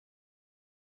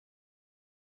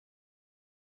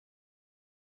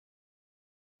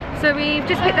So we've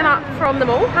just picked them up from the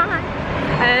mall. Hi.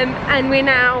 And we've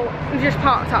just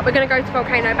parked up. We're going to go to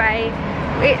Volcano Bay.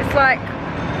 It's like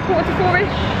 3:45ish.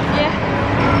 Yeah.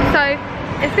 So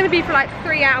it's going to be for like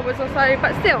 3 hours or so,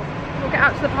 but still, we'll get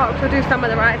out to the park. We'll do some of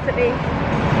the rides at least.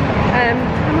 And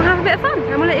we'll have a bit of fun.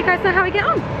 And we'll let you guys know how we get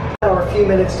on. A few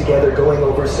minutes together going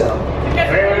over some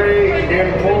very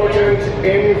important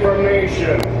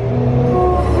information.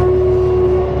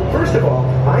 First of all,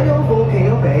 I know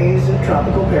Volcano Bay is a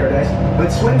tropical paradise, but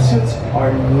swimsuits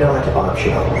are not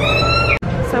optional.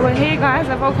 So we're here, guys,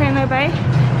 at Volcano Bay.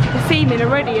 The theming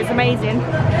already is amazing.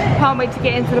 Can't wait to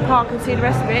get into the park and see the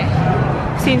rest of it.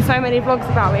 I've seen so many vlogs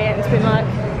about it. It's been like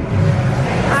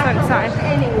so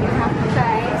exciting.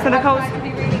 So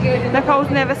Nicole's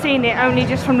never seen it, only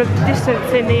just from the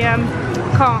distance in the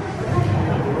car.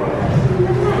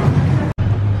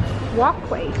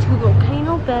 Walkway to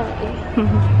Volcano Bay.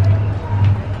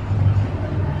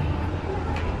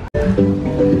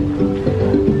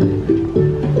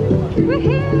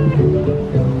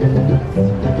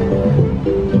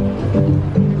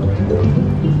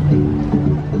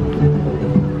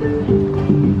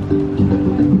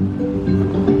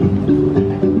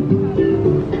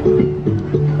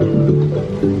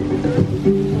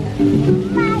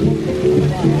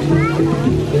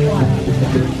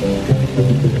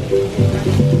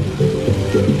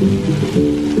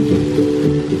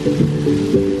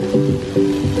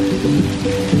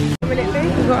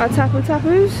 We've got our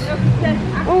tapoos.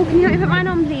 Oh, can you help me put mine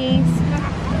on, please?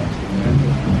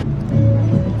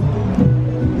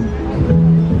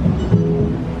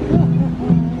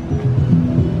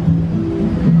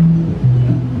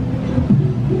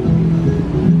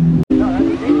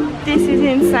 This is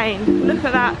insane. Look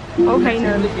at that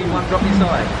volcano. One drop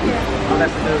inside. Yeah. Oh,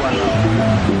 that's the new one.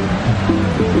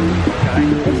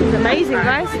 This is amazing,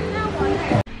 guys.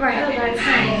 Right, hello guys.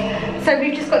 So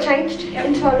we've just got changed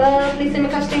into our lovely summer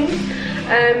costumes.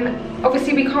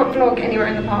 Obviously we can't vlog anywhere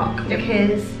in the park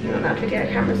because we're not allowed video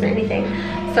cameras or anything.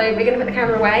 So we're going to put the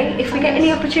camera away. If we get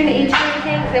any opportunity to do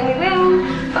anything, then we will.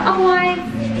 But otherwise,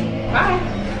 bye.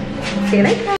 See you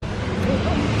later.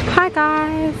 Hi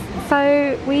guys.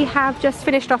 So we have just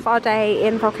finished off our day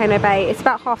in Volcano Bay. It's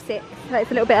about 6:30, so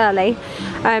it's a little bit early.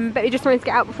 But we just wanted to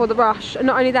get out before the rush. And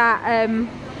not only that,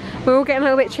 we're all getting a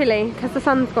little bit chilly because the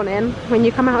sun's gone in. When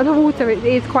you come out of the water, it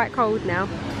is quite cold now.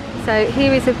 So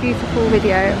here is a beautiful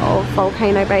video of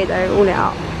Volcano Bay though, all lit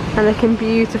up and looking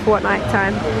beautiful at night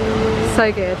time.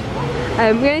 So good.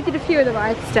 We only did a few of the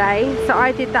rides today. So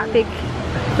I did that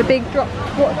the big drop,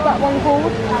 what's that one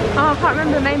called? Oh, I can't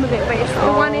remember the name of it, but it's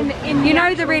the one in you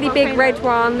know, the really big red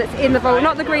one that's in the vault,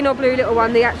 not the green or blue little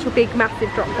one, the actual big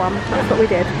massive drop one. That's what we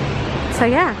did. So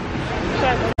yeah.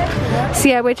 So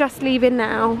yeah, we're just leaving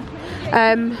now.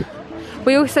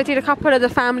 We also did a couple of the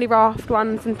family raft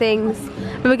ones and things,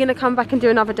 but we're going to come back and do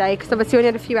another day because obviously we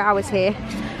only had a few hours here,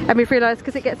 and we've realised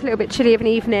because it gets a little bit chilly of an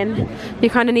evening,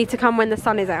 you kind of need to come when the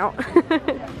sun is out.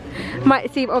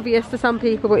 Might seem obvious to some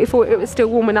people, but we thought it was still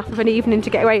warm enough of an evening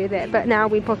to get away with it, but now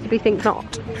we possibly think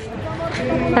not.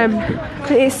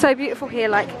 It's so beautiful here,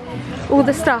 like all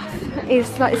the stuff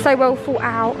is like so well thought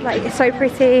out, like it's so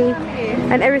pretty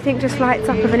and everything just lights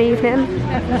up of an evening.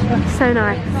 So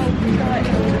nice.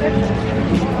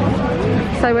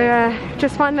 So we're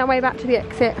just finding our way back to the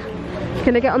exit. We're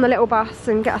gonna get on the little bus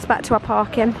and get us back to our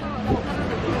parking.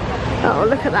 Oh,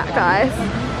 look at that, guys.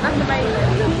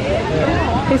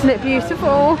 Isn't it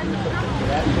beautiful?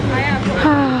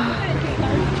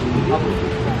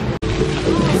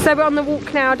 So we're on the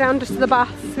walk now down just to the bus.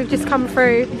 We've just come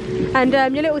through, and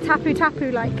your little tapu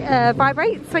like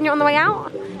vibrates when you're on the way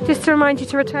out, just to remind you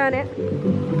to return it.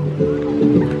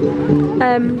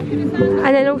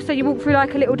 And then also you walk through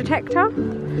like a little detector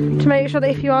to make sure that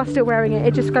if you are still wearing it,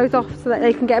 it just goes off so that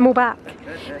they can get them all back.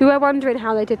 We were wondering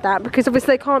how they did that because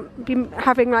obviously they can't be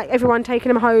having like everyone taking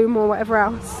them home or whatever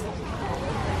else.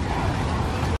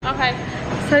 Okay,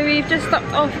 so we've just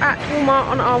stopped off at Walmart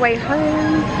on our way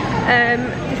home,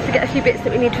 just to get a few bits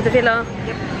that we need for the villa,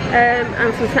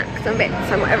 and some snacks and bits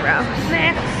and whatever else.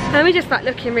 And we just like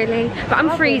looking really, but I'm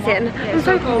freezing, I'm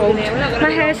so cold, my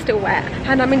hair's still wet,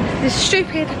 and I'm in this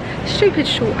stupid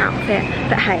short outfit,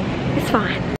 but hey, it's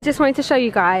fine. Just wanted to show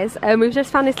you guys, we've just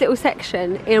found this little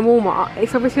section in Walmart.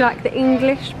 It's obviously like the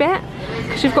English bit,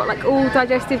 because you've got like all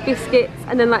digestive biscuits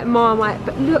and then like Marmite,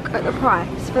 but look at the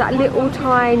price for that little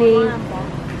tiny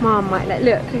Marmite. Like,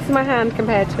 look, this is my hand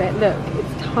compared to it, look,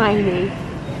 it's tiny.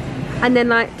 And then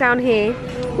like down here,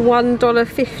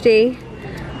 $1.50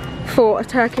 for a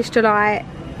Turkish delight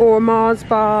or a Mars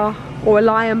bar or a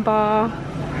Lion bar.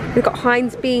 We've got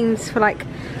Heinz beans for like,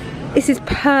 this is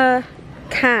per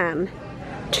can,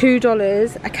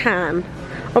 $2 a can.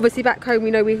 Obviously back home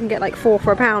we know we can get like 4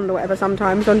 for £1 or whatever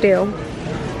sometimes on deal.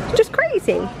 It's just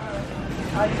crazy.